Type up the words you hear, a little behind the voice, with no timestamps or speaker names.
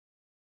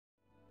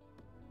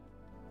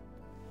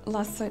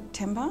Last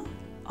September,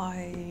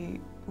 I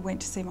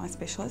went to see my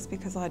specialist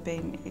because I'd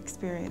been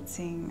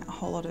experiencing a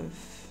whole lot of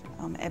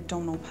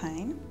abdominal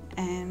pain,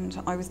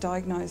 and I was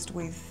diagnosed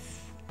with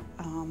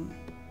an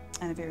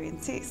ovarian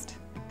cyst.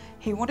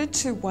 He wanted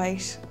to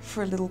wait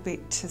for a little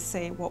bit to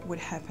see what would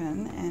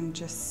happen and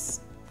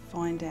just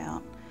find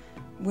out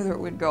whether it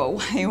would go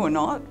away or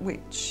not,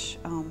 which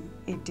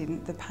it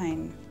didn't. The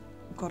pain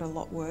got a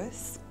lot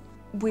worse.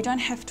 We don't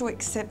have to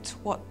accept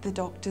what the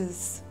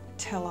doctors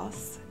tell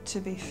us to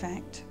be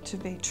fact, to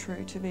be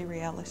true, to be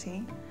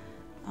reality,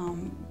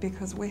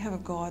 because we have a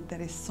God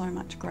that is so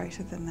much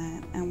greater than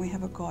that, and we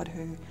have a God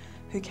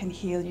who can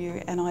heal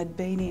you. And I'd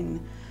been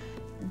in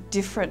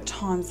different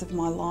times of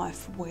my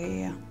life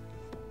where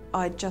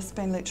I'd just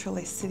been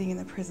literally sitting in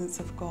the presence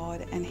of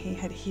God and He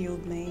had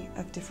healed me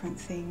of different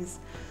things.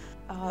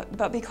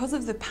 But because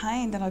of the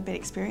pain that I'd been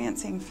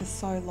experiencing for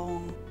so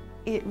long,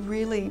 it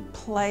really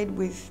played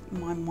with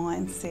my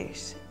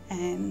mindset,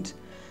 and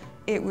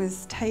it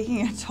was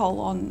taking a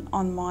toll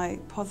on my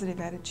positive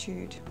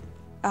attitude.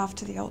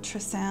 After the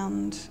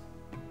ultrasound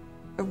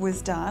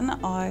was done,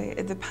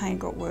 the pain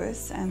got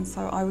worse, and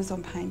so I was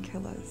on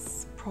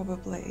painkillers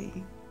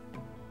probably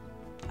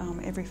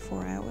every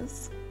 4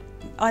 hours.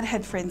 I'd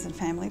had friends and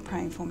family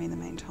praying for me in the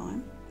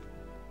meantime.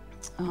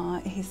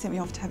 He sent me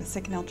off to have a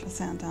second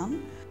ultrasound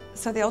done.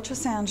 So the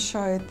ultrasound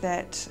showed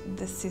that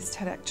the cyst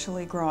had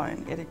actually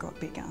grown, it had got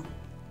bigger,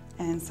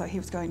 and so he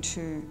was going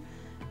to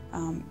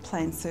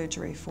plan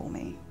surgery for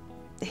me.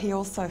 He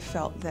also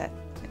felt that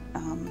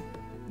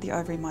the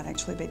ovary might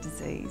actually be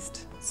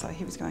diseased, so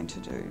he was going to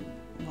do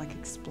like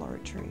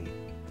exploratory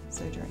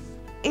surgery.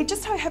 It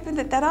just so happened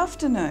that that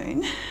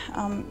afternoon,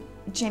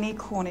 Jenny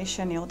Cornish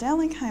and Neil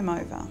Dowling came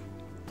over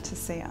to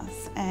see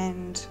us,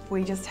 and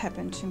we just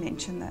happened to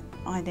mention that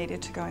I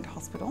needed to go into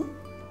hospital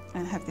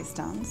and have this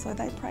done, so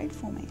they prayed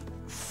for me.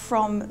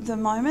 From the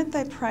moment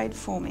they prayed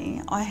for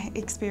me, I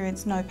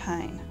experienced no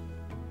pain.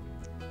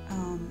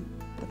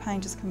 The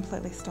pain just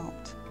completely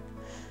stopped.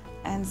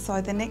 And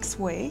so the next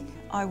week,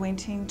 I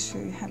went in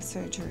to have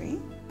surgery.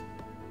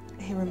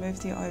 He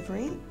removed the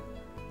ovary.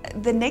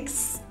 The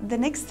next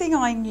thing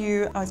I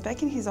knew, I was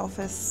back in his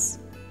office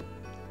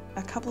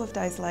a couple of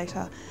days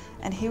later,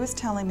 and he was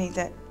telling me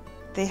that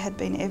there had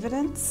been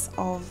evidence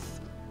of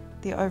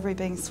the ovary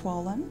being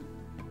swollen,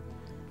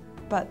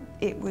 but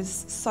it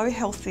was so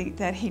healthy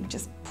that he'd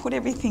just put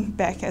everything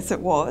back as it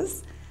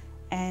was,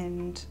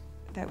 and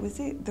that was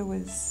it. There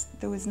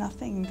was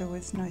nothing. There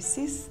was no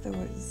cyst.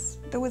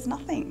 There was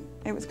nothing.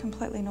 It was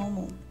completely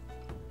normal.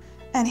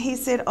 And he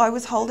said I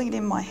was holding it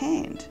in my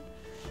hand,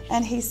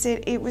 and he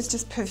said it was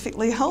just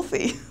perfectly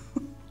healthy.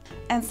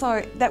 And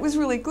so that was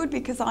really good,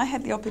 because I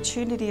had the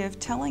opportunity of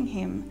telling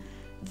him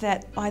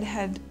that I'd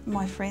had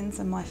my friends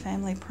and my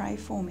family pray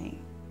for me,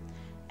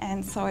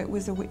 and so it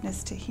was a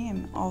witness to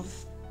him of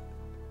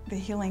the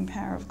healing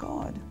power of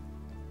God.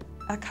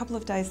 A couple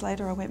of days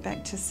later, I went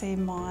back to see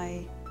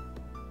my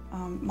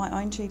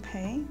own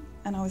GP,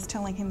 and I was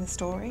telling him the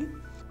story,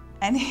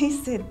 and he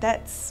said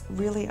that's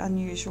really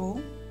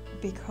unusual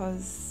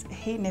because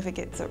he never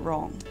gets it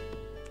wrong.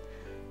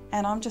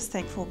 And I'm just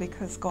thankful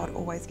because God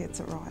always gets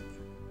it right.